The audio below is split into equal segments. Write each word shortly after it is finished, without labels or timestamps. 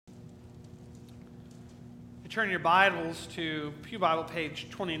Turn your Bibles to Pew Bible page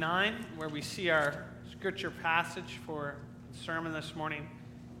 29, where we see our scripture passage for the sermon this morning,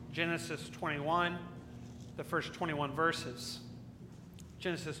 Genesis 21, the first 21 verses.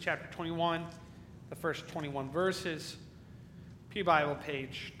 Genesis chapter 21, the first 21 verses, Pew Bible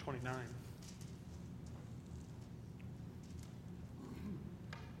page 29.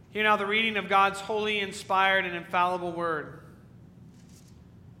 Hear now the reading of God's holy, inspired, and infallible word.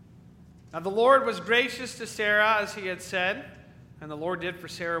 Now the Lord was gracious to Sarah as he had said, and the Lord did for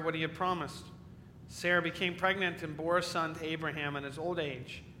Sarah what he had promised. Sarah became pregnant and bore a son to Abraham in his old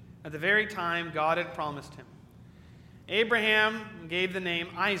age, at the very time God had promised him. Abraham gave the name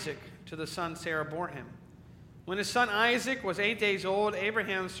Isaac to the son Sarah bore him. When his son Isaac was 8 days old,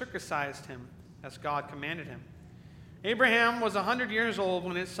 Abraham circumcised him, as God commanded him. Abraham was 100 years old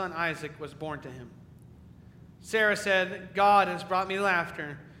when his son Isaac was born to him. Sarah said, God has brought me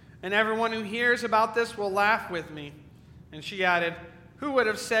laughter, and everyone who hears about this will laugh with me. And she added, who would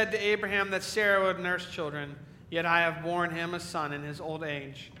have said to Abraham that Sarah would nurse children? Yet I have borne him a son in his old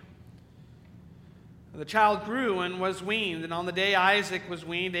age. The child grew and was weaned, and on the day Isaac was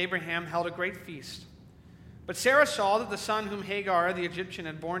weaned, Abraham held a great feast. But Sarah saw that the son whom Hagar the Egyptian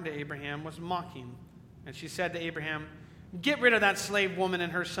had borne to Abraham was mocking. And she said to Abraham, get rid of that slave woman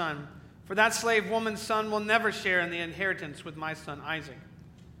and her son, for that slave woman's son will never share in the inheritance with my son Isaac.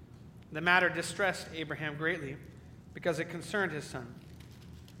 The matter distressed Abraham greatly, because it concerned his son.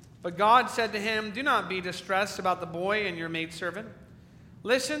 But God said to him, do not be distressed about the boy and your maidservant.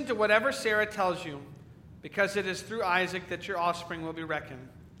 Listen to whatever Sarah tells you, because it is through Isaac that your offspring will be reckoned.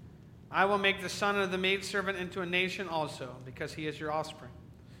 I will make the son of the maidservant into a nation also, because he is your offspring.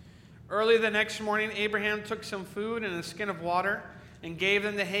 Early the next morning, Abraham took some food and a skin of water and gave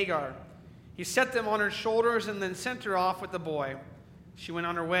them to Hagar. He set them on her shoulders and then sent her off with the boy. She went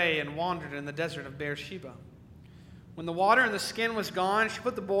on her way and wandered in the desert of Beersheba. When the water and the skin was gone, she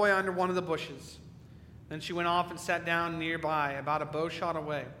put the boy under one of the bushes. Then she went off and sat down nearby, about a bow shot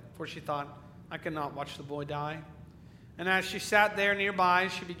away, for she thought, I could not watch the boy die. And as she sat there nearby,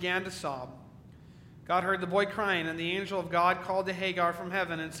 she began to sob. God heard the boy crying, and the angel of God called to Hagar from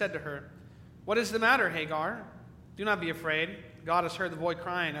heaven and said to her, what is the matter, Hagar? Do not be afraid. God has heard the boy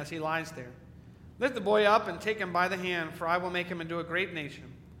crying as he lies there. Lift the boy up and take him by the hand, for I will make him into a great nation.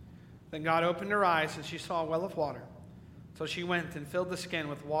 Then God opened her eyes, and she saw a well of water. So she went and filled the skin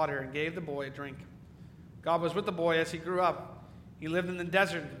with water and gave the boy a drink. God was with the boy as he grew up. He lived in the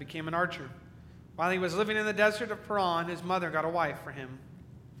desert and became an archer. While he was living in the desert of Paran, his mother got a wife for him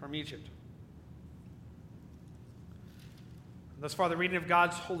from Egypt. Thus far, the reading of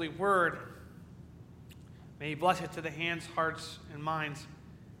God's holy word. May he bless it to the hands, hearts, and minds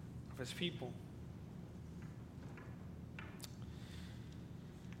of his people.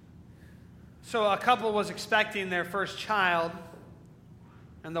 So a couple was expecting their first child,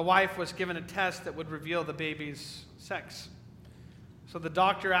 and the wife was given a test that would reveal the baby's sex. So the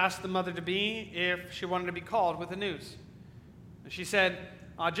doctor asked the mother-to-be if she wanted to be called with the news. And she said,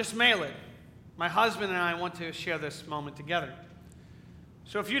 just mail it. My husband and I want to share this moment together.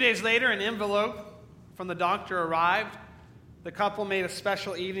 So a few days later, an envelope from the doctor arrived. The couple made a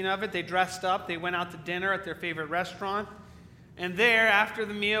special evening of it. They dressed up. They went out to dinner at their favorite restaurant. And there, after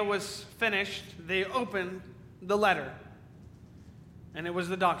the meal was finished, they opened the letter. And it was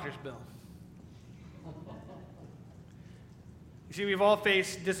the doctor's bill. You see, we've all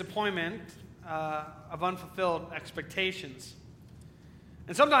faced disappointment of unfulfilled expectations.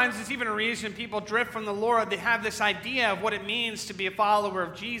 And sometimes it's even a reason people drift from the Lord. They have this idea of what it means to be a follower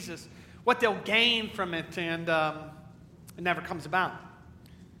of Jesus, what they'll gain from it, and it never comes about.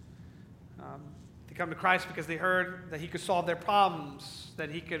 They come to Christ because they heard that he could solve their problems, that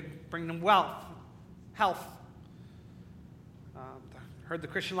he could bring them wealth, health. Heard the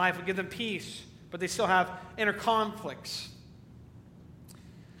Christian life would give them peace, but they still have inner conflicts.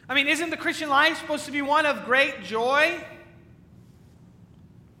 I mean, isn't the Christian life supposed to be one of great joy?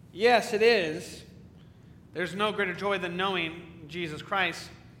 Yes, it is. There's no greater joy than knowing Jesus Christ.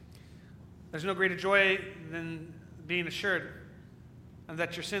 There's no greater joy than being assured and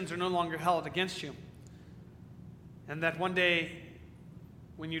that your sins are no longer held against you. And that one day,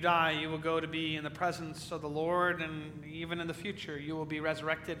 when you die, you will go to be in the presence of the Lord, and even in the future, you will be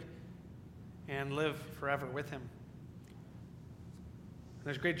resurrected and live forever with him.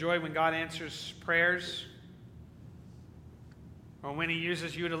 There's great joy when God answers prayers, or when he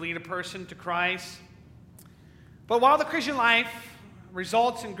uses you to lead a person to Christ. But while the Christian life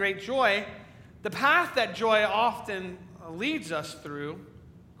results in great joy, the path that joy often leads us through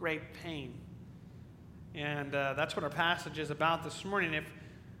great pain. And that's what our passage is about this morning. If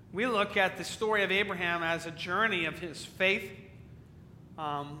we look at the story of Abraham as a journey of his faith,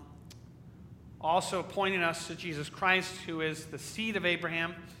 also pointing us to Jesus Christ, who is the seed of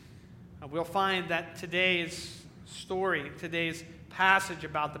Abraham. We'll find that today's story, today's passage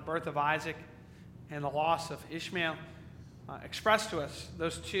about the birth of Isaac and the loss of Ishmael, express to us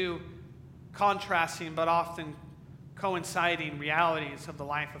those two contrasting but often coinciding realities of the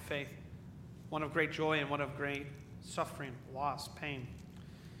life of faith, one of great joy and one of great suffering, loss, pain.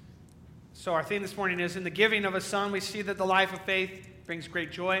 So our theme this morning is, in the giving of a son, we see that the life of faith brings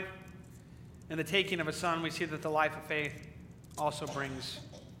great joy. In the taking of a son, we see that the life of faith also brings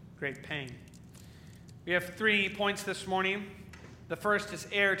great pain. We have 3 points this morning. The first is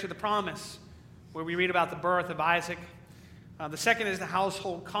heir to the promise, where we read about the birth of Isaac. The second is the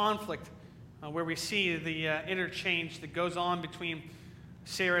household conflict, where we see the interchange that goes on between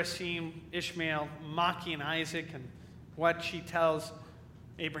Sarah seeing Ishmael mocking Isaac and what she tells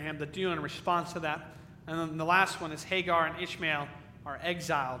Abraham to do in response to that. And then the last one is Hagar and Ishmael are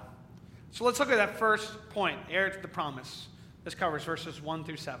exiled. So let's look at that first point, heir to the promise. This covers verses 1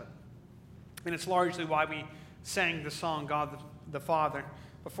 through 7. And it's largely why we sang the song, God the Father,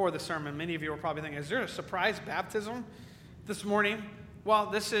 before the sermon. Many of you are probably thinking, is there a surprise baptism this morning?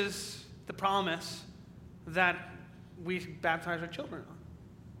 Well, this is the promise that we baptize our children on.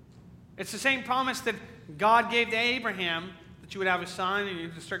 It's the same promise that God gave to Abraham, that you would have a son and you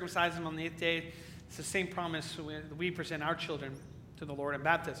would circumcise him on the 8th day. It's the same promise we present our children to the Lord in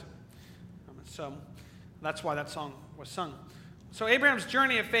baptism. So that's why that song was sung. So Abraham's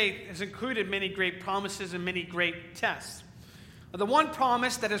journey of faith has included many great promises and many great tests. The one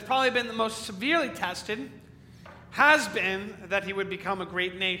promise that has probably been the most severely tested has been that he would become a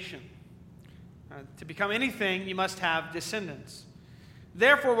great nation. To become anything, you must have descendants.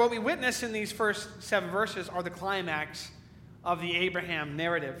 Therefore, what we witness in these first 7 verses are the climax of the Abraham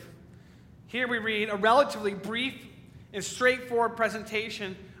narrative. Here we read a relatively brief and straightforward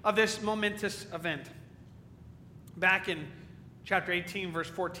presentation of this momentous event. Back in chapter 18, verse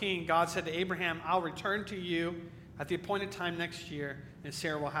 14, God said to Abraham, I'll return to you at the appointed time next year, and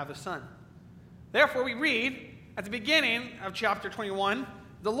Sarah will have a son. Therefore, we read at the beginning of chapter 21,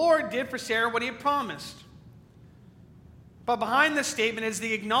 the Lord did for Sarah what he had promised. But behind this statement is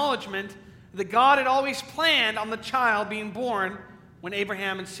the acknowledgement that God had always planned on the child being born when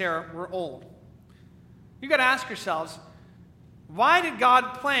Abraham and Sarah were old. You've got to ask yourselves, why did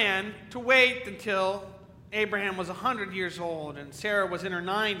God plan to wait until Abraham was 100 years old and Sarah was in her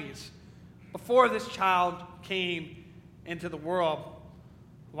 90s before this child came into the world?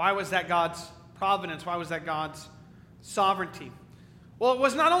 Why was that God's providence? Why was that God's sovereignty? Well, it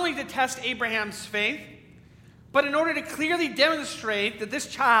was not only to test Abraham's faith, but in order to clearly demonstrate that this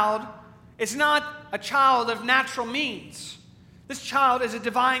child is not a child of natural means. This child is a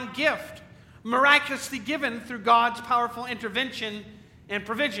divine gift, miraculously given through God's powerful intervention and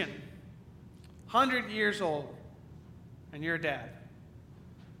provision. 100 years old, and you're a dad.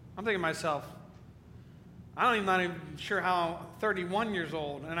 I'm thinking to myself, I'm not even sure how 31 years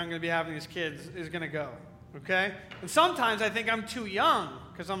old and I'm going to be having these kids is going to go, okay? And sometimes I think I'm too young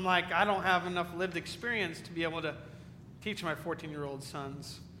because I'm like, I don't have enough lived experience to be able to teach my 14-year-old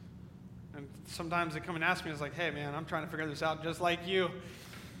sons. And sometimes they come and ask me, it's like, hey, man, I'm trying to figure this out just like you.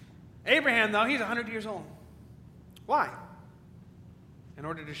 Abraham, though, he's 100 years old. Why? In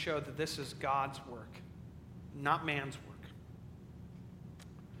order to show that this is God's work, not man's work.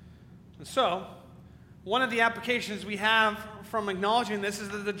 And so, one of the applications we have from acknowledging this is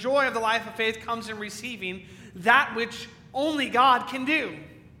that the joy of the life of faith comes in receiving that which only God can do.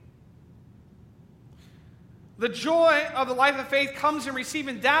 The joy of the life of faith comes in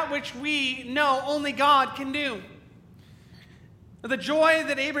receiving that which we know only God can do. The joy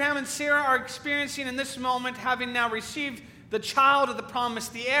that Abraham and Sarah are experiencing in this moment, having now received the child of the promise,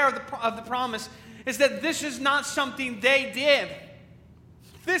 the heir of the promise, is that this is not something they did.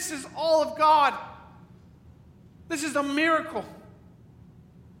 This is all of God. This is a miracle.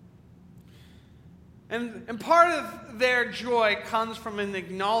 And part of their joy comes from an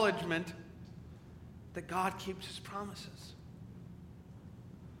acknowledgement that God keeps his promises.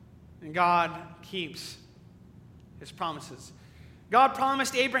 And God keeps his promises. God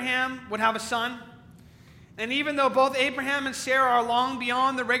promised Abraham would have a son. And even though both Abraham and Sarah are long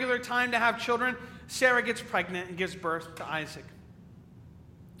beyond the regular time to have children, Sarah gets pregnant and gives birth to Isaac.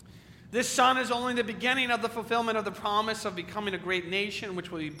 This son is only the beginning of the fulfillment of the promise of becoming a great nation,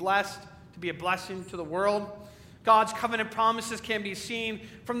 which will be blessed to be a blessing to the world. God's covenant promises can be seen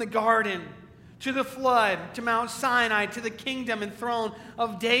from the garden to the flood, to Mount Sinai, to the kingdom and throne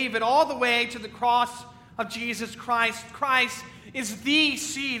of David, all the way to the cross of Jesus Christ. Christ is the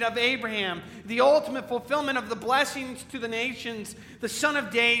seed of Abraham, the ultimate fulfillment of the blessings to the nations, the son of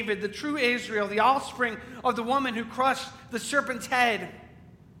David, the true Israel, the offspring of the woman who crushed the serpent's head.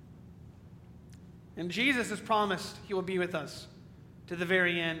 And Jesus has promised he will be with us to the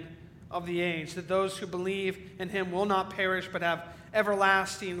very end of the age, that those who believe in him will not perish but have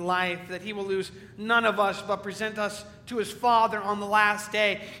everlasting life, that he will lose none of us but present us to his Father on the last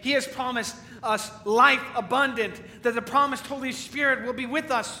day. He has promised us life abundant, that the promised Holy Spirit will be with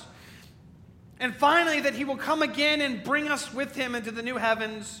us. And finally, that he will come again and bring us with him into the new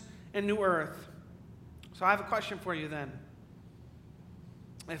heavens and new earth. So I have a question for you then.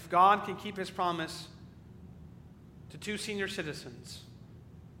 If God can keep his promise to 2 senior citizens,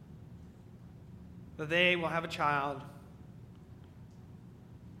 that they will have a child,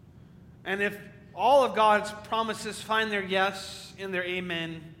 and if all of God's promises find their yes and their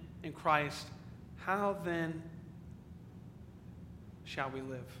amen in Christ, how then shall we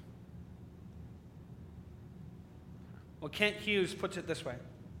live? Well, Kent Hughes puts it this way: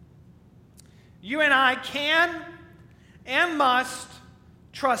 you and I can and must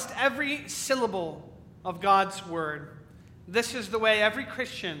trust every syllable of God's word. This is the way every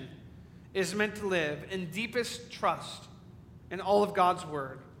Christian is meant to live, in deepest trust in all of God's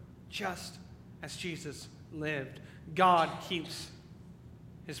word, just as Jesus lived. God keeps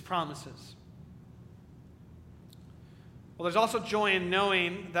his promises. Well, there's also joy in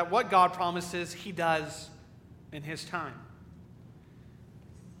knowing that what God promises, he does in his time.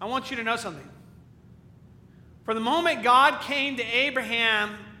 I want you to know something. For the moment God came to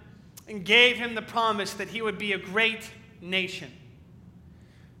Abraham and gave him the promise that he would be a great nation,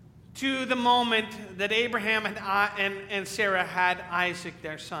 to the moment that Abraham and Sarah had Isaac,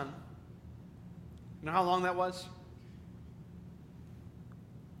 their son. You know how long that was?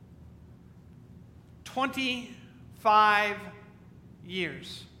 25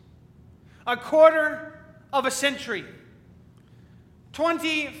 years. A quarter of a century.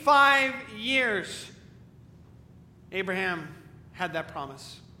 25 years. Abraham had that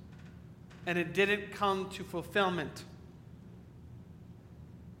promise. And it didn't come to fulfillment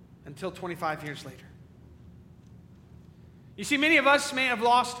until 25 years later. You see, many of us may have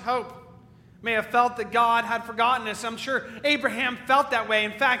lost hope, may have felt that God had forgotten us. I'm sure Abraham felt that way.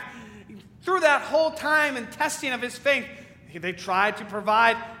 In fact, through that whole time and testing of his faith, they tried to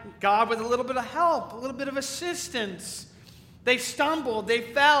provide God with a little bit of help, a little bit of assistance. They stumbled, they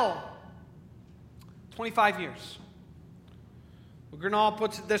fell. 25 years. Well, Grinnell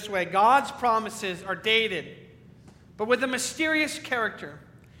puts it this way: God's promises are dated, but with a mysterious character.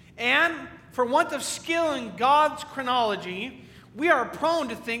 And for want of skill in God's chronology, we are prone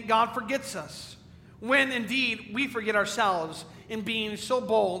to think God forgets us, when indeed we forget ourselves in being so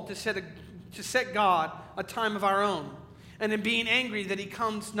bold to set God a time of our own, and in being angry that he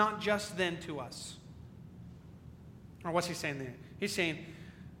comes not just then to us. Or what's he saying there? He's saying,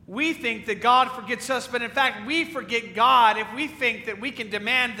 we think that God forgets us, but in fact we forget God if we think that we can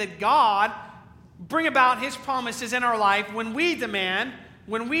demand that God bring about his promises in our life when we demand,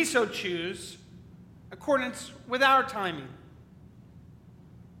 when we so choose, accordance with our timing.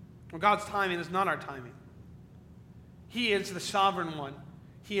 Well, God's timing is not our timing. He is the sovereign one.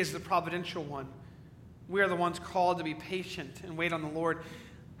 He is the providential one. We are the ones called to be patient and wait on the Lord.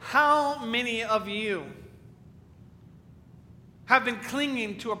 How many of you have been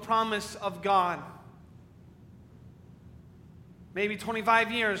clinging to a promise of God? Maybe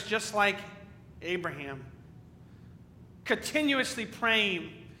 25 years, just like Abraham. Continuously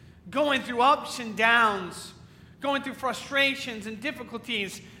praying, going through ups and downs, going through frustrations and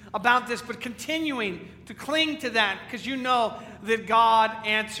difficulties about this, but continuing to cling to that because you know that God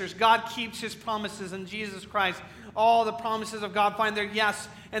answers. God keeps his promises in Jesus Christ. All the promises of God find their yes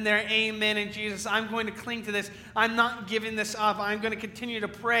and their amen in Jesus. I'm going to cling to this. I'm not giving this up. I'm going to continue to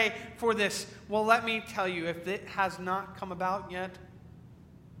pray for this. Well, let me tell you, if it has not come about yet,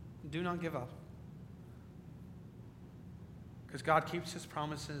 do not give up. Because God keeps his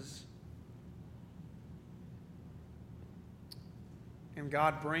promises. And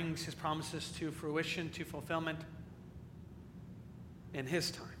God brings his promises to fruition, to fulfillment in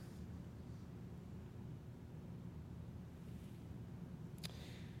his time.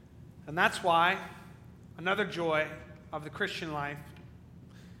 And that's why another joy of the Christian life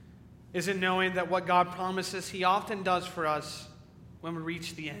is in knowing that what God promises, he often does for us when we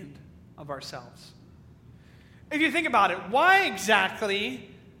reach the end of ourselves. If you think about it, why exactly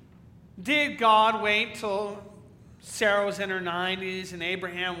did God wait till Sarah was in her 90s and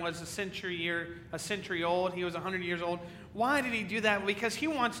Abraham was a century old? He was 100 years old. Why did he do that? Because he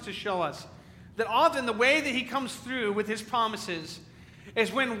wants to show us that often the way that he comes through with his promises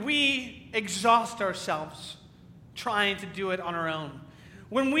is when we exhaust ourselves trying to do it on our own.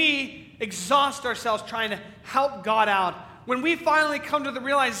 When we exhaust ourselves trying to help God out. When we finally come to the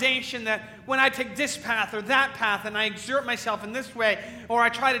realization that when I take this path or that path and I exert myself in this way, or I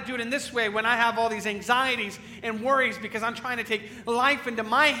try to do it in this way, when I have all these anxieties and worries because I'm trying to take life into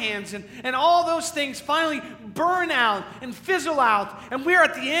my hands, and all those things finally burn out and fizzle out, and we're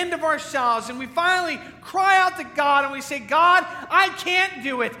at the end of ourselves, and we finally cry out to God and we say, God, I can't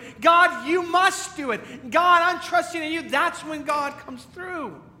do it. God, you must do it. God, I'm trusting in you. That's when God comes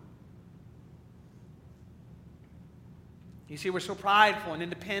through. You see, we're so prideful and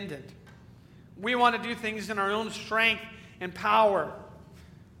independent. We want to do things in our own strength and power.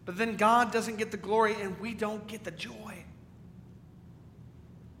 But then God doesn't get the glory and we don't get the joy.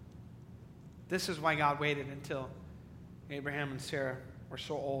 This is why God waited until Abraham and Sarah were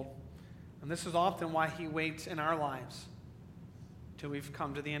so old. And this is often why he waits in our lives till we've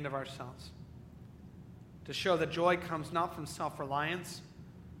come to the end of ourselves. To show that joy comes not from self-reliance,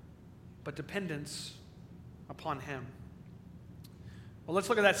 but dependence upon him. Well, let's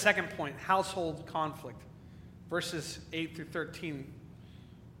look at that second point, household conflict. Verses 8 through 13,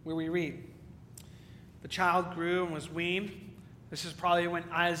 where we read, the child grew and was weaned. This is probably when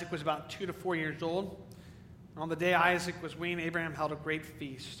Isaac was about 2 to 4 years old. On the day Isaac was weaned, Abraham held a great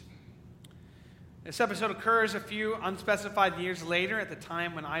feast. This episode occurs a few unspecified years later at the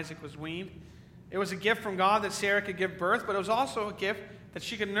time when Isaac was weaned. It was a gift from God that Sarah could give birth, but it was also a gift that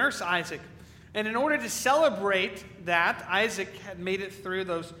she could nurse Isaac. And in order to celebrate that, Isaac had made it through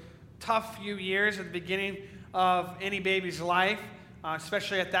those tough few years at the beginning of any baby's life,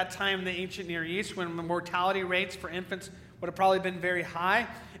 especially at that time in the ancient Near East when the mortality rates for infants would have probably been very high.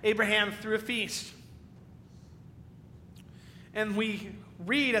 Abraham threw a feast. And we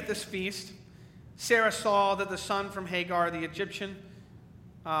read at this feast, Sarah saw that the son from Hagar, the Egyptian,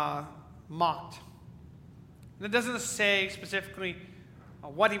 mocked. And it doesn't say specifically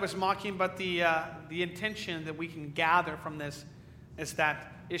what he was mocking, but the intention that we can gather from this is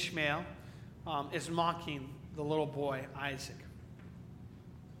that Ishmael is mocking the little boy, Isaac.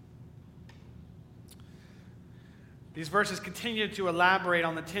 These verses continue to elaborate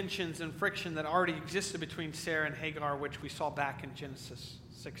on the tensions and friction that already existed between Sarah and Hagar, which we saw back in Genesis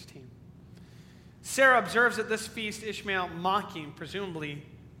 16. Sarah observes at this feast Ishmael mocking, presumably,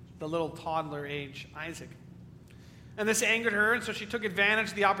 the little toddler age Isaac. And this angered her, and so she took advantage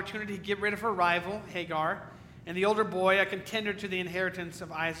of the opportunity to get rid of her rival, Hagar, and the older boy, a contender to the inheritance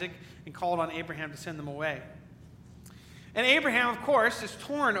of Isaac, and called on Abraham to send them away. And Abraham, of course, is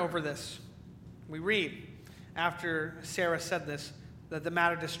torn over this. We read, after Sarah said this, that the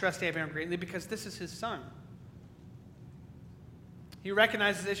matter distressed Abraham greatly because this is his son. He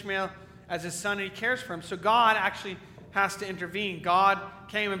recognizes Ishmael as his son and he cares for him. So God actually has to intervene. God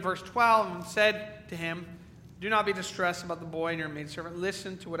came in verse 12 and said to him, do not be distressed about the boy and your maidservant.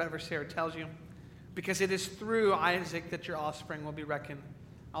 Listen to whatever Sarah tells you, because it is through Isaac that your offspring will be reckoned.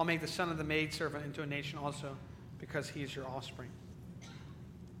 I'll make the son of the maidservant into a nation also, because he is your offspring.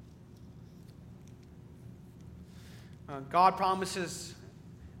 God promises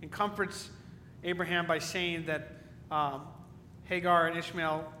and comforts Abraham by saying that Hagar and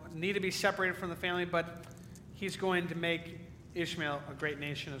Ishmael need to be separated from the family, but he's going to make Ishmael a great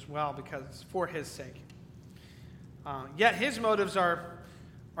nation as well, because it's for his sake. Yet his motives are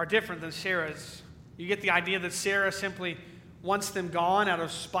different than Sarah's. You get the idea that Sarah simply wants them gone out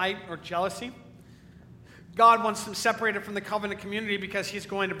of spite or jealousy. God wants them separated from the covenant community because he's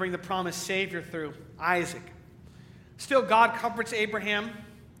going to bring the promised Savior through Isaac. Still, God comforts Abraham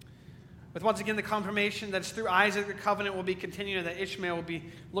with once again the confirmation that it's through Isaac the covenant will be continued and that Ishmael will be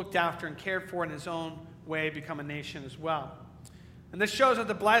looked after and cared for in his own way, become a nation as well. And this shows that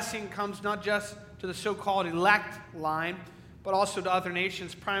the blessing comes not just to the so-called elect line, but also to other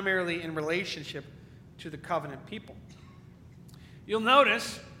nations, primarily in relationship to the covenant people. You'll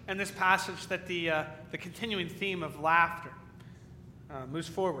notice in this passage that the continuing theme of laughter moves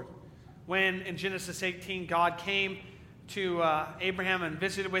forward. When in Genesis 18, God came to Abraham and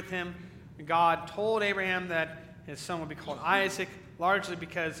visited with him, and God told Abraham that his son would be called Isaac, largely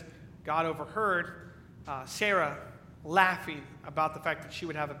because God overheard Sarah laughing about the fact that she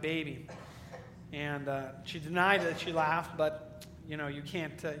would have a baby. And she denied that she laughed, but you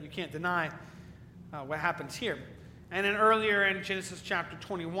can't deny what happens here. And then earlier in Genesis chapter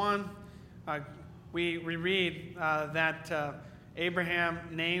 21, we read that Abraham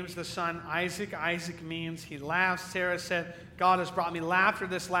names the son Isaac. Isaac means he laughs. Sarah said, God has brought me laughter.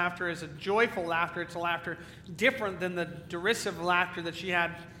 This laughter is a joyful laughter. It's a laughter different than the derisive laughter that she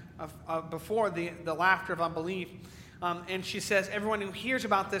had before the laughter of unbelief. And she says, everyone who hears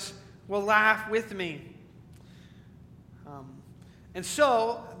about this will laugh with me. And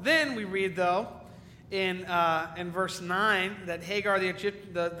so then we read, though, in verse 9, that Hagar,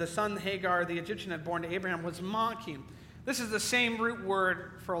 the son Hagar, the Egyptian had born to Abraham, was mocking. This is the same root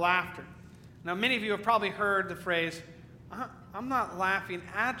word for laughter. Now, many of you have probably heard the phrase, I'm not laughing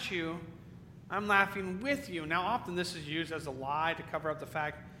at you, I'm laughing with you. Now, often this is used as a lie to cover up the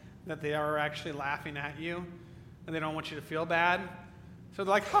fact that they are actually laughing at you, and they don't want you to feel bad. So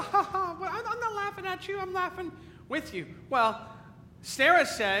they're like, ha, ha, ha, well, I'm not laughing at you, I'm laughing with you. Well, Sarah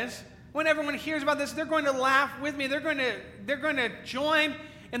says, when everyone hears about this, they're going to laugh with me. They're going to join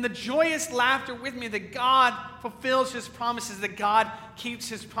in the joyous laughter with me that God fulfills his promises, that God keeps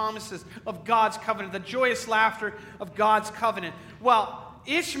his promises of God's covenant, the joyous laughter of God's covenant. Well,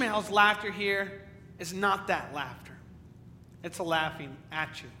 Ishmael's laughter here is not that laughter. It's a laughing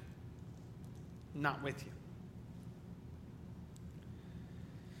at you, not with you.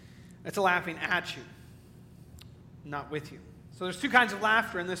 It's a laughing at you, not with you. So there's two kinds of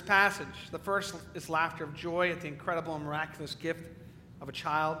laughter in this passage. The first is laughter of joy at the incredible and miraculous gift of a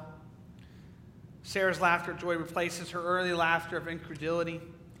child. Sarah's laughter of joy replaces her early laughter of incredulity.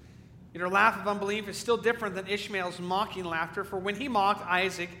 Yet her laugh of unbelief is still different than Ishmael's mocking laughter, for when he mocked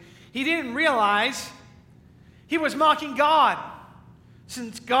Isaac, he didn't realize he was mocking God,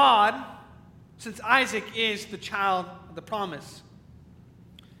 since Isaac is the child of the promise.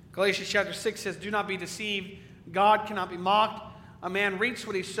 Galatians chapter 6 says, do not be deceived. God cannot be mocked. A man reaps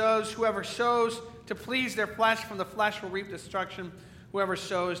what he sows. Whoever sows to please their flesh, from the flesh will reap destruction. Whoever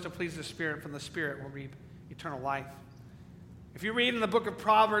sows to please the Spirit, from the Spirit will reap eternal life. If you read in the book of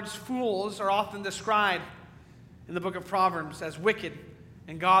Proverbs, fools are often described in the book of Proverbs as wicked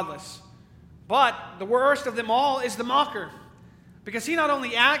and godless. But the worst of them all is the mocker, because he not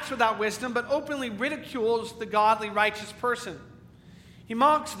only acts without wisdom, but openly ridicules the godly, righteous person. He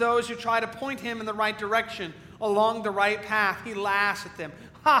mocks those who try to point him in the right direction, along the right path. He laughs at them.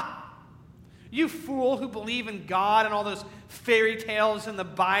 Ha! You fool who believe in God and all those fairy tales in the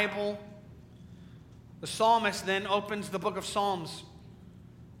Bible. The psalmist then opens the book of Psalms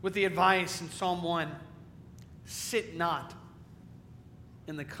with the advice in Psalm 1. Sit not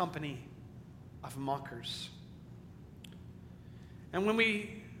in the company of mockers. And when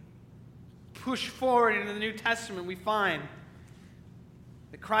we push forward into the New Testament, we find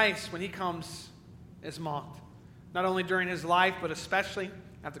that Christ, when he comes, is mocked. Not only during his life, but especially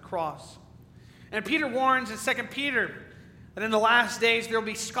at the cross. And Peter warns in 2 Peter that in the last days there will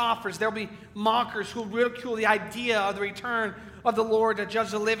be scoffers, there will be mockers who will ridicule the idea of the return of the Lord to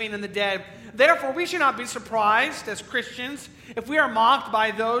judge the living and the dead. Therefore, we should not be surprised as Christians if we are mocked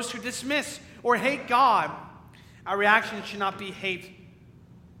by those who dismiss or hate God. Our reaction should not be hate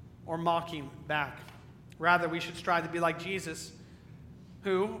or mocking back. Rather, we should strive to be like Jesus,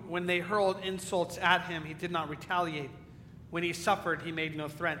 who, when they hurled insults at him, he did not retaliate. When he suffered, he made no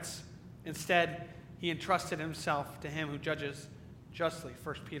threats. Instead, he entrusted himself to him who judges justly.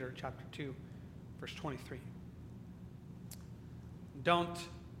 1 Peter chapter 2, verse 23. Don't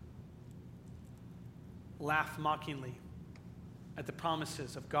laugh mockingly at the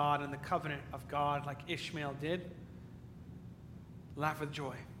promises of God and the covenant of God like Ishmael did. Laugh with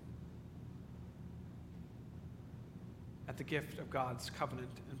joy at the gift of God's covenant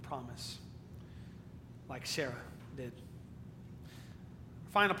and promise, like Sarah did.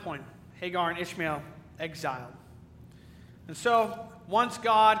 Final point, Hagar and Ishmael exiled. And so, once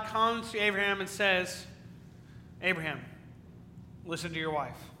God comes to Abraham and says, Abraham, listen to your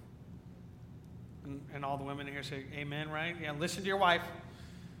wife. And all the women here say, amen, right? Yeah, listen to your wife.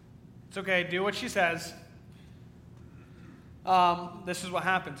 It's okay, do what she says. This is what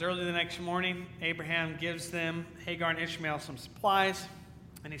happens. Early the next morning, Abraham gives them, Hagar and Ishmael, some supplies,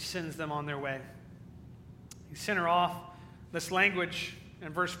 and he sends them on their way. He sent her off. This language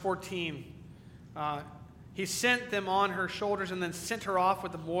in verse 14, he sent them on her shoulders and then sent her off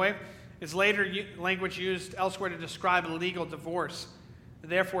with the boy, is later language used elsewhere to describe a legal divorce,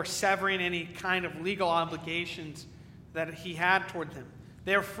 therefore severing any kind of legal obligations that he had toward them.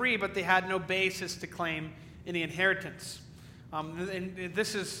 They are free, but they had no basis to claim any inheritance. And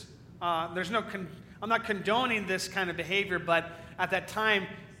this is, I'm not condoning this kind of behavior, but at that time,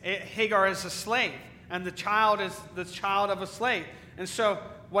 Hagar is a slave, and the child is the child of a slave. And so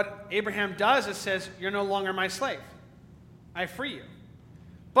what Abraham does is says, you're no longer my slave. I free you.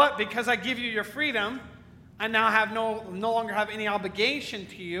 But because I give you your freedom, I now have no longer have any obligation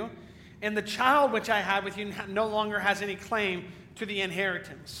to you, and the child which I had with you no longer has any claim to the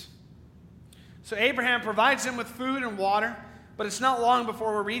inheritance. So Abraham provides them with food and water, But it's not long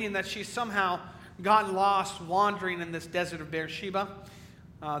before we're reading that she's somehow gotten lost wandering in this desert of Beersheba.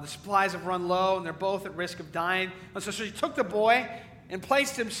 The supplies have run low, and they're both at risk of dying. And so she took the boy and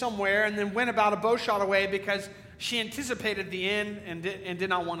placed him somewhere and then went about a bowshot away because she anticipated the end and did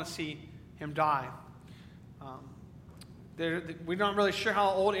not want to see him die. We're not really sure how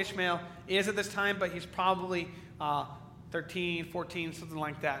old Ishmael is at this time, but he's probably 13, 14, something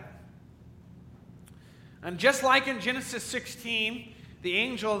like that. And just like in Genesis 16, the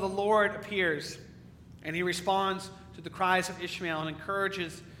angel of the Lord appears, and he responds to the cries of Ishmael and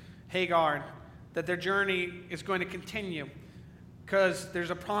encourages Hagar that their journey is going to continue because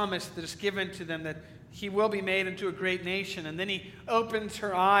there's a promise that is given to them that he will be made into a great nation. And then he opens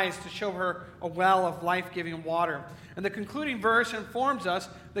her eyes to show her a well of life-giving water. And the concluding verse informs us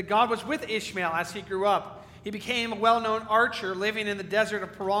that God was with Ishmael as he grew up. He became a well-known archer living in the desert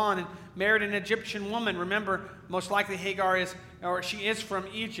of Paran and married an Egyptian woman. Remember, most likely Hagar she is from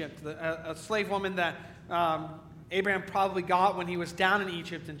Egypt, a slave woman that Abraham probably got when he was down in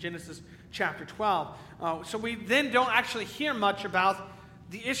Egypt in Genesis chapter 12. So we then don't actually hear much about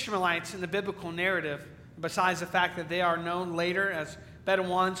the Ishmaelites in the biblical narrative, besides the fact that they are known later as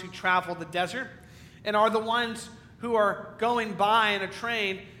Bedouins who traveled the desert and are the ones who are going by in a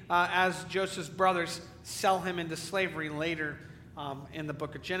train as Joseph's brothers sell him into slavery later in the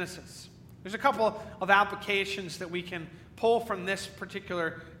book of Genesis. There's a couple of applications that we can pull from this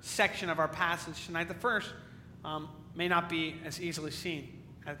particular section of our passage tonight. The first may not be as easily seen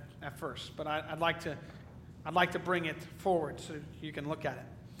at first, but I'd like to bring it forward so you can look at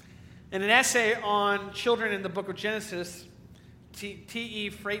it. In an essay on children in the book of Genesis, T.E.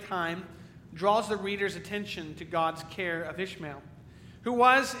 Freitheim draws the reader's attention to God's care of Ishmael, who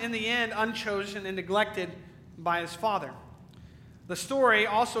was, in the end, unchosen and neglected by his father. The story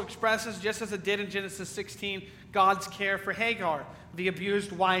also expresses, just as it did in Genesis 16, God's care for Hagar, the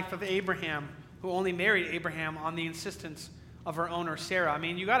abused wife of Abraham, who only married Abraham on the insistence of her owner, Sarah. I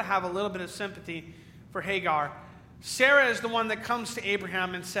mean, you got to have a little bit of sympathy for Hagar. Sarah is the one that comes to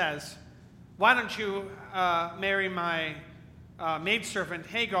Abraham and says, "Why don't you marry my maidservant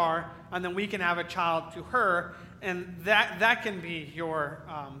Hagar, and then we can have a child to her, and that can be your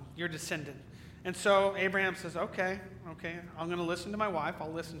descendant." And so Abraham says, okay, I'm going to listen to my wife.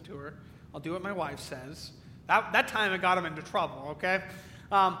 I'll listen to her. I'll do what my wife says. That time it got him into trouble, okay?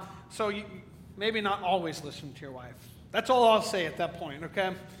 So you maybe not always listen to your wife. That's all I'll say at that point,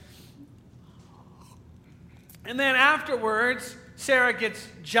 okay? And then afterwards, Sarah gets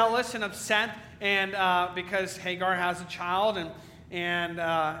jealous and upset, and because Hagar has a child,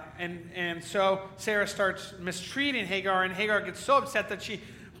 and so Sarah starts mistreating Hagar, and Hagar gets so upset that she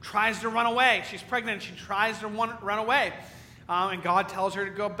tries to run away. She's pregnant, and she tries to run away, and God tells her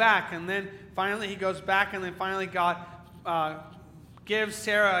to go back, and then finally he goes back, and then finally God gives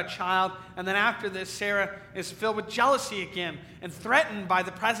Sarah a child, and then after this, Sarah is filled with jealousy again and threatened by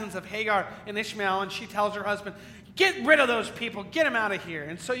the presence of Hagar and Ishmael, and she tells her husband, "Get rid of those people, get them out of here."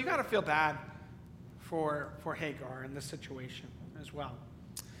 And so you got to feel bad for Hagar in this situation as well.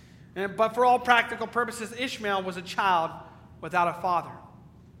 But for all practical purposes, Ishmael was a child without a father,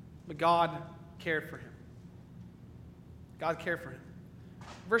 but God cared for him. God cared for him.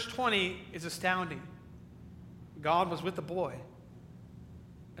 Verse 20 is astounding. God was with the boy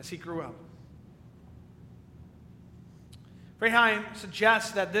as he grew up. Freitheim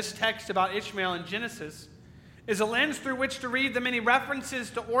suggests that this text about Ishmael in Genesis is a lens through which to read the many references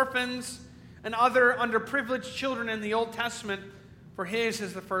to orphans and other underprivileged children in the Old Testament, for his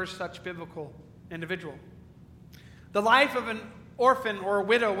is the first such biblical individual. The life of an orphan or a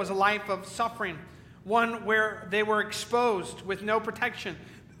widow was a life of suffering, one where they were exposed with no protection.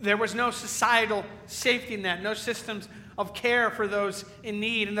 There was no societal safety net, no systems of care for those in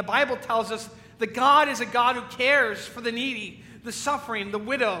need. And the Bible tells us that God is a God who cares for the needy, the suffering, the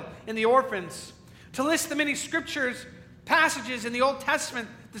widow, and the orphans. To list the many passages in the Old Testament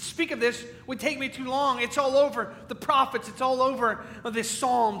that speak of this would take me too long. It's all over the prophets. It's all over the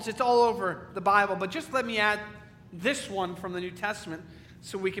Psalms. It's all over the Bible. But just let me add this one from the New Testament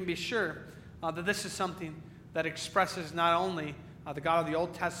so we can be sure that this is something that expresses not only the God of the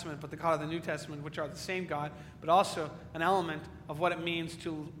Old Testament, but the God of the New Testament, which are the same God, but also an element of what it means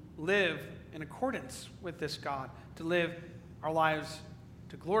to live in accordance with this God, to live our lives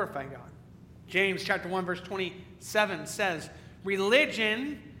to glorify God. James chapter 1, verse 27 says,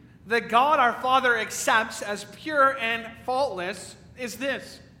 "Religion that God our Father accepts as pure and faultless is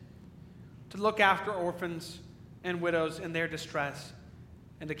this, to look after orphans and widows in their distress,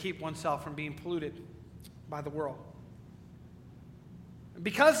 and to keep oneself from being polluted by the world."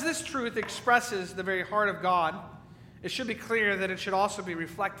 Because this truth expresses the very heart of God, it should be clear that it should also be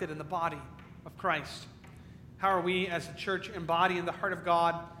reflected in the body of Christ. How are we as a church embodying the heart of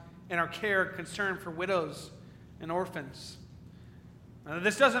God in our care and concern for widows and orphans?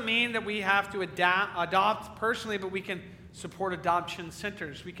 This doesn't mean that we have to adopt personally, but we can support adoption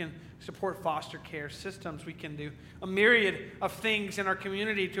centers. We can support foster care systems. We can do a myriad of things in our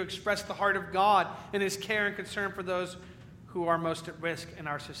community to express the heart of God and his care and concern for those who are most at risk in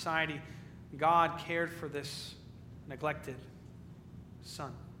our society. God cared for this neglected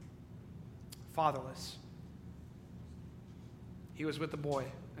son, fatherless. He was with the boy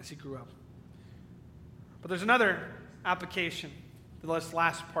as he grew up. But there's another application to this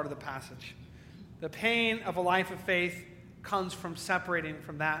last part of the passage. The pain of a life of faith comes from separating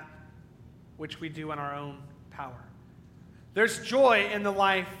from that which we do in our own power. There's joy in the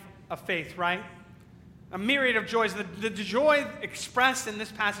life of faith, right? A myriad of joys. The joy expressed in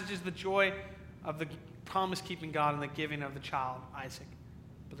this passage is the joy of the promise-keeping God and the giving of the child, Isaac.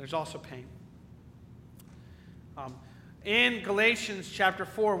 But there's also pain. In Galatians chapter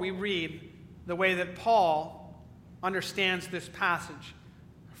 4, we read the way that Paul understands this passage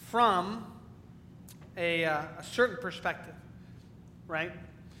from a certain perspective, right?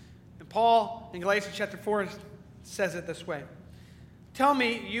 And Paul, in Galatians chapter 4, says it this way. Tell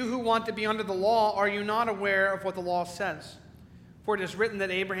me, you who want to be under the law, are you not aware of what the law says? For it is written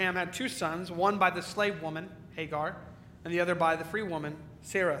that Abraham had two sons, one by the slave woman, Hagar, and the other by the free woman,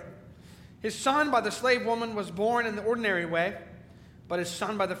 Sarah. His son by the slave woman was born in the ordinary way, but his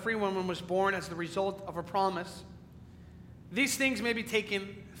son by the free woman was born as the result of a promise. These things may be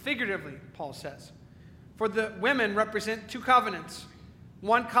taken figuratively, Paul says. For the women represent two covenants.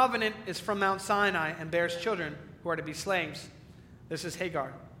 One covenant is from Mount Sinai and bears children who are to be slaves. This is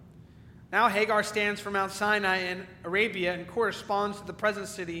Hagar. Now Hagar stands for Mount Sinai in Arabia and corresponds to the present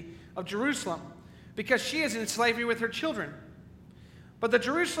city of Jerusalem, because she is in slavery with her children. But the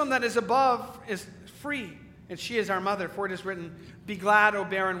Jerusalem that is above is free, and she is our mother. For it is written, be glad, O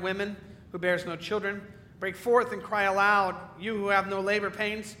barren women, who bears no children. Break forth and cry aloud, you who have no labor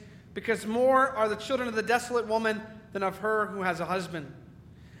pains, because more are the children of the desolate woman than of her who has a husband.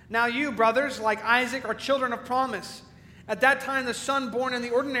 Now you, brothers, like Isaac, are children of promise. At that time, the son born in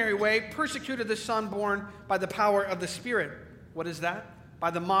the ordinary way persecuted the son born by the power of the Spirit. What is that? By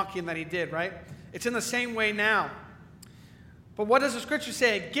the mocking that he did, right? It's in the same way now. But what does the scripture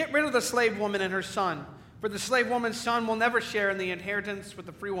say? Get rid of the slave woman and her son, for the slave woman's son will never share in the inheritance with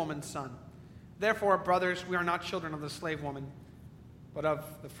the free woman's son. Therefore, brothers, we are not children of the slave woman, but of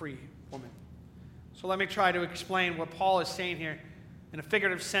the free woman. So let me try to explain what Paul is saying here in a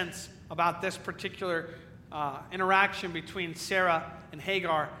figurative sense about this particular interaction between Sarah and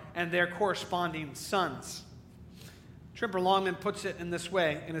Hagar and their corresponding sons. Trimper Longman puts it in this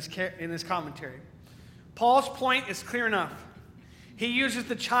way in his commentary. Paul's point is clear enough. He uses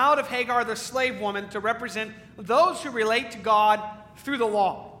the child of Hagar, the slave woman, to represent those who relate to God through the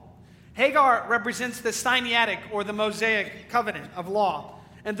law. Hagar represents the Sinaitic or the Mosaic covenant of law.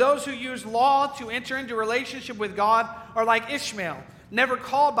 And those who use law to enter into a relationship with God are like Ishmael, never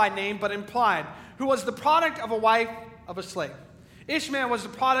called by name but implied, who was the product of a wife of a slave. Ishmael was the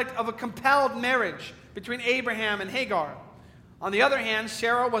product of a compelled marriage between Abraham and Hagar. On the other hand,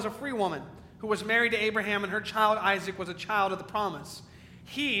 Sarah was a free woman who was married to Abraham, and her child Isaac was a child of the promise.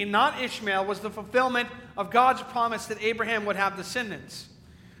 He, not Ishmael, was the fulfillment of God's promise that Abraham would have descendants.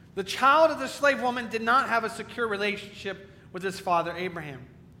 The child of the slave woman did not have a secure relationship with his father Abraham.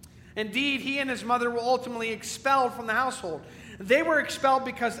 Indeed, he and his mother were ultimately expelled from the household. They were expelled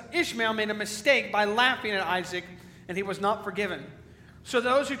because Ishmael made a mistake by laughing at Isaac, and he was not forgiven. So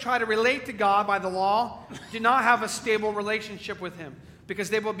those who try to relate to God by the law do not have a stable relationship with him, because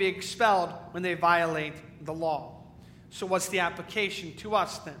they will be expelled when they violate the law. So what's the application to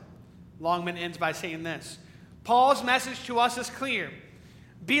us then? Longman ends by saying this. Paul's message to us is clear.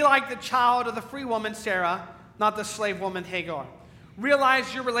 Be like the child of the free woman Sarah, not the slave woman Hagar.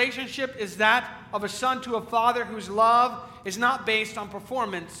 Realize your relationship is that of a son to a father whose love is not based on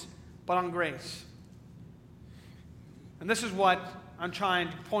performance, but on grace. And this is what I'm trying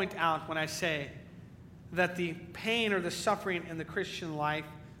to point out when I say that the pain or the suffering in the Christian life,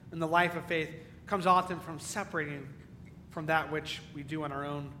 in the life of faith, comes often from separating from that which we do in our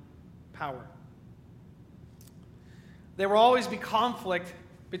own power. There will always be conflict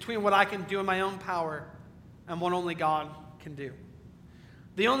between what I can do in my own power and what only God can do.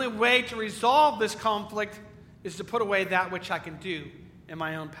 The only way to resolve this conflict is to put away that which I can do in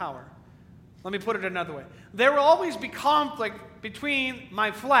my own power. Let me put it another way. There will always be conflict between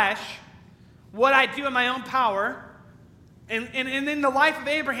my flesh, what I do in my own power, And in the life of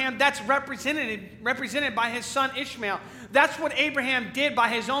Abraham, that's represented by his son Ishmael. That's what Abraham did by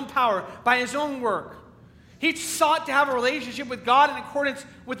his own power, by his own work. He sought to have a relationship with God in accordance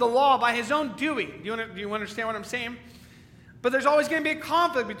with the law by his own doing. Do you understand what I'm saying? But there's always going to be a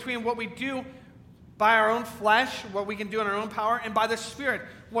conflict between what we do by our own flesh, what we can do in our own power, and by the Spirit,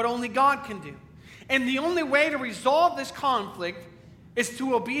 what only God can do. And the only way to resolve this conflict is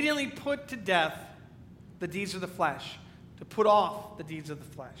to obediently put to death the deeds of the flesh, to put off the deeds of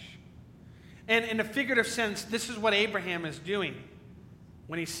the flesh. And in a figurative sense, this is what Abraham is doing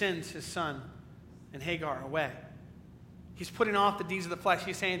when he sends his son and Hagar away. He's putting off the deeds of the flesh.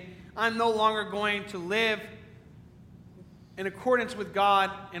 He's saying, I'm no longer going to live in accordance with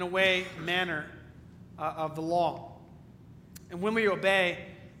God in a manner of the law. And when we obey,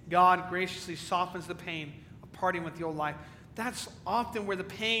 God graciously softens the pain of parting with the old life. That's often where the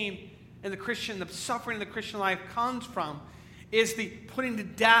pain in the suffering in the Christian life comes from, is the putting to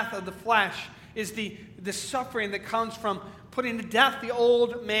death of the flesh, is the suffering that comes from putting to death the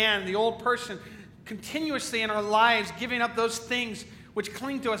old man, the old person, continuously in our lives, giving up those things which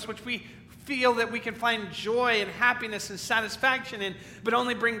cling to us, which we feel that we can find joy and happiness and satisfaction in, but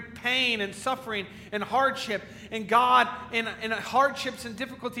only bring pain and suffering and hardship. And God, in hardships and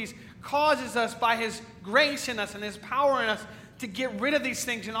difficulties, causes us by His grace in us and His power in us to get rid of these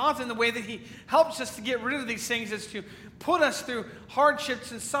things. And often the way that He helps us to get rid of these things is to put us through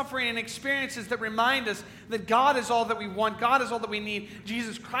hardships and suffering and experiences that remind us that God is all that we want. God is all that we need.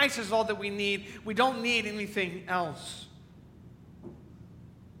 Jesus Christ is all that we need. We don't need anything else.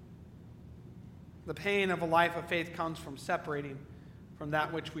 The pain of a life of faith comes from separating from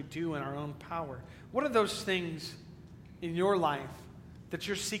that which we do in our own power. What are those things in your life that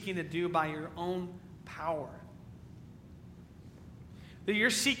you're seeking to do by your own power? That you're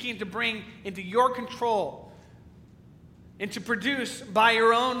seeking to bring into your control and to produce by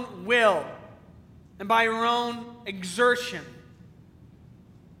your own will and by your own exertion,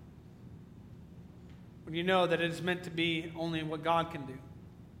 when you know that it is meant to be only what God can do.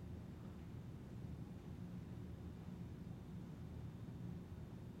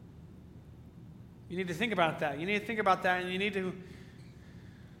 You need to think about that. You need to think about that, and you need to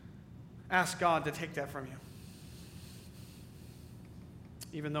ask God to take that from you.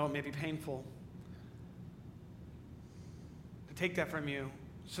 Even though it may be painful, to take that from you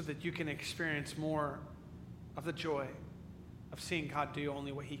so that you can experience more of the joy of seeing God do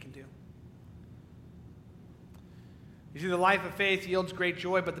only what He can do. You see, the life of faith yields great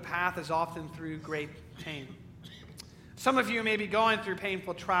joy, but the path is often through great pain. Some of you may be going through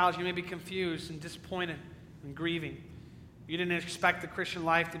painful trials. You may be confused and disappointed and grieving. You didn't expect the Christian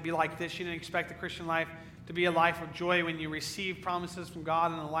life to be like this. You didn't expect the Christian life to be a life of joy when you receive promises from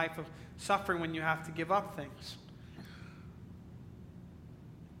God, and a life of suffering when you have to give up things.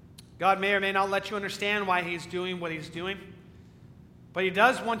 God may or may not let you understand why He's doing what He's doing, but He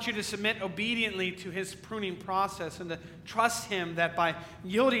does want you to submit obediently to His pruning process and to trust Him that by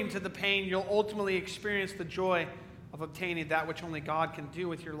yielding to the pain, you'll ultimately experience the joy of obtaining that which only God can do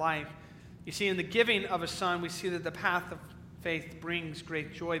with your life. You see, in the giving of a son, we see that the path of faith brings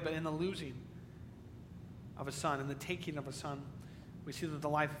great joy, but in the losing of a son, in the taking of a son, we see that the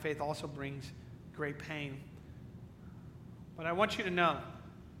life of faith also brings great pain. But I want you to know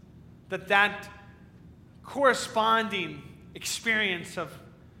that corresponding experience of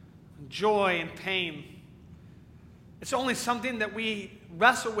joy and pain, it's only something that we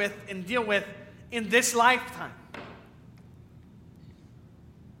wrestle with and deal with in this lifetime.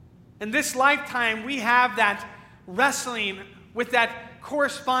 In this lifetime, we have that wrestling with that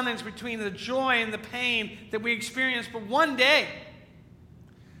correspondence between the joy and the pain that we experience. But one day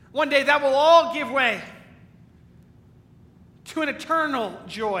that will all give way to an eternal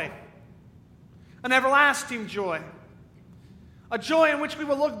joy, an everlasting joy, a joy in which we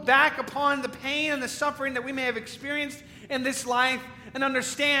will look back upon the pain and the suffering that we may have experienced in this life and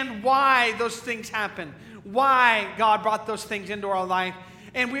understand why those things happened, why God brought those things into our life.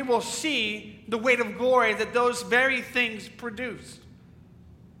 And we will see the weight of glory that those very things produced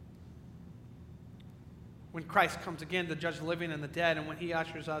when Christ comes again to judge the living and the dead, and when He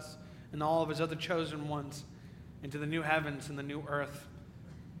ushers us and all of His other chosen ones into the new heavens and the new earth,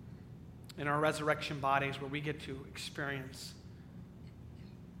 in our resurrection bodies, where we get to experience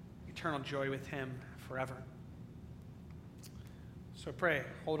eternal joy with Him forever. So pray,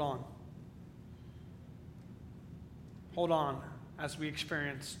 hold on. Hold on as we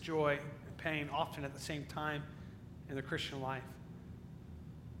experience joy and pain often at the same time in the Christian life.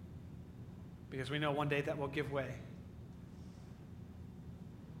 Because we know one day that will give way.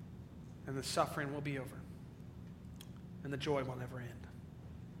 And the suffering will be over. and the joy will never end.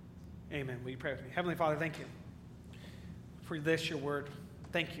 Amen. Will you pray with me? Heavenly Father, thank you for this, your word.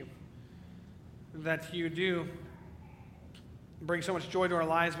 Thank you that you do bring so much joy to our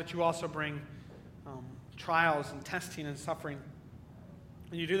lives, but you also bring trials and testing and suffering.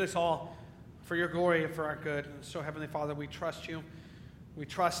 And you do this all for your glory and for our good. And so, Heavenly Father, we trust you. We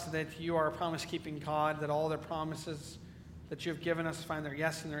trust that you are a promise-keeping God, that all the promises that you have given us find their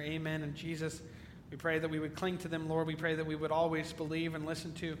yes and their amen in Jesus. We pray that we would cling to them, Lord. We pray that we would always believe and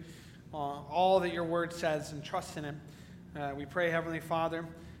listen to all that your word says and trust in it. We pray, Heavenly Father,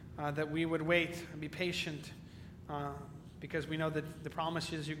 that we would wait and be patient because we know that the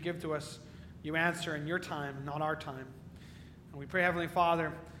promises you give to us, you answer in your time, not our time. And we pray, Heavenly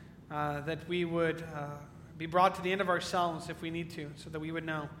Father, that we would be brought to the end of ourselves if we need to, so that we would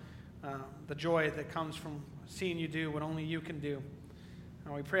know the joy that comes from seeing you do what only you can do.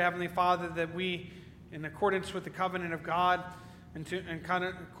 And we pray, Heavenly Father, that we, in accordance with the covenant of God, and in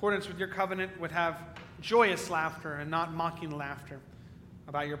accordance with your covenant, would have joyous laughter and not mocking laughter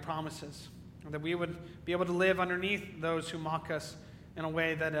about your promises. And that we would be able to live underneath those who mock us in a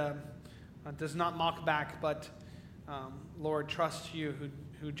way that does not mock back, but, Lord, trust you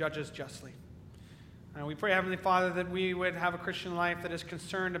who judges justly. And we pray, Heavenly Father, that we would have a Christian life that is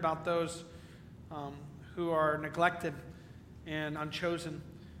concerned about those who are neglected and unchosen,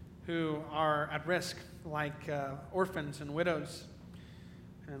 who are at risk, like orphans and widows.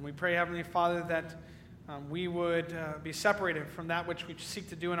 And we pray, Heavenly Father, that we would be separated from that which we seek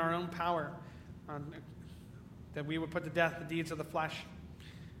to do in our own power, that we would put to death the deeds of the flesh,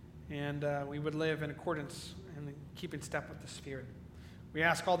 and we would live in accordance and keep in step with the Spirit. We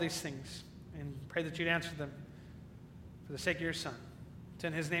ask all these things and pray that you'd answer them for the sake of your Son. It's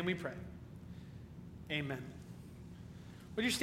in his name we pray. Amen. Would you stand?